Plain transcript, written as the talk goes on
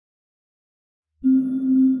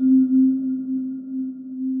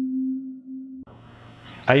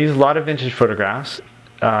I use a lot of vintage photographs.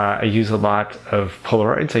 I use a lot of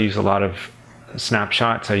Polaroids. I use a lot of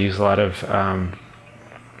snapshots. I use a lot of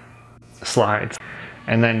slides.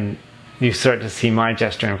 And then you start to see my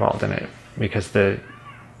gesture involved in it, because the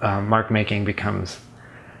mark making becomes,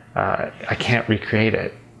 I can't recreate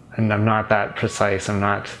it. And I'm not that precise. I'm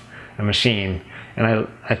not a machine. And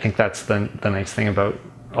I think that's the nice thing about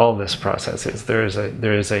all this process is there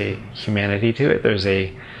is a humanity to it. There's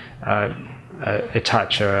a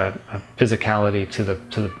touch or a physicality to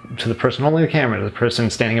the person holding the camera, to the person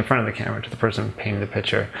standing in front of the camera, to the person painting the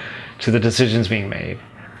picture, to the decisions being made.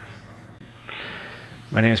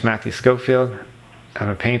 My name is Matthew Schofield. I'm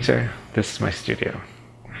a painter. This is my studio.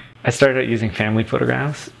 I started out using family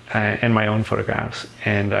photographs and my own photographs,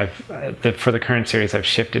 and for the current series I've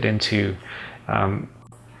shifted into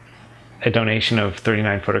a donation of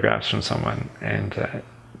 39 photographs from someone, and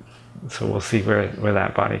so we'll see where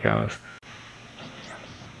that body goes.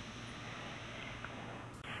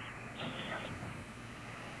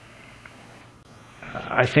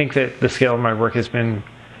 I think that the scale of my work has been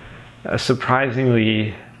a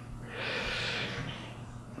surprisingly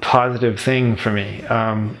positive thing for me.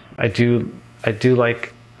 I do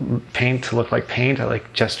like paint to look like paint. I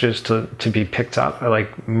like gestures to be picked up. I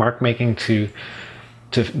like mark making to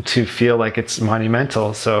feel like it's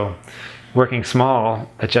monumental. So working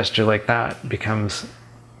small, a gesture like that becomes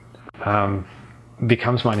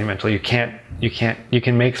monumental. You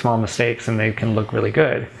can make small mistakes and they can look really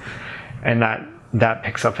good, and that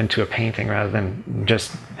picks up into a painting rather than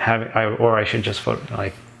just I should just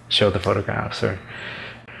show the photographs.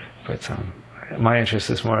 But my interest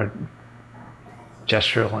is more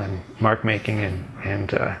gestural and mark making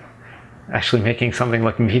and actually making something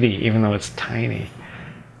look meaty even though it's tiny.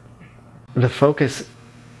 The focus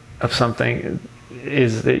of something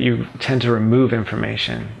is that you tend to remove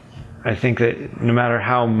information. I think that no matter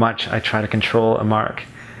how much I try to control a mark,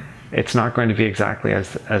 it's not going to be exactly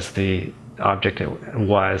as the object it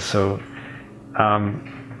was. So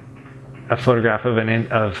a photograph of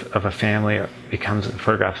a family becomes a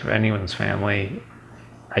photograph of anyone's family,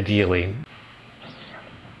 ideally.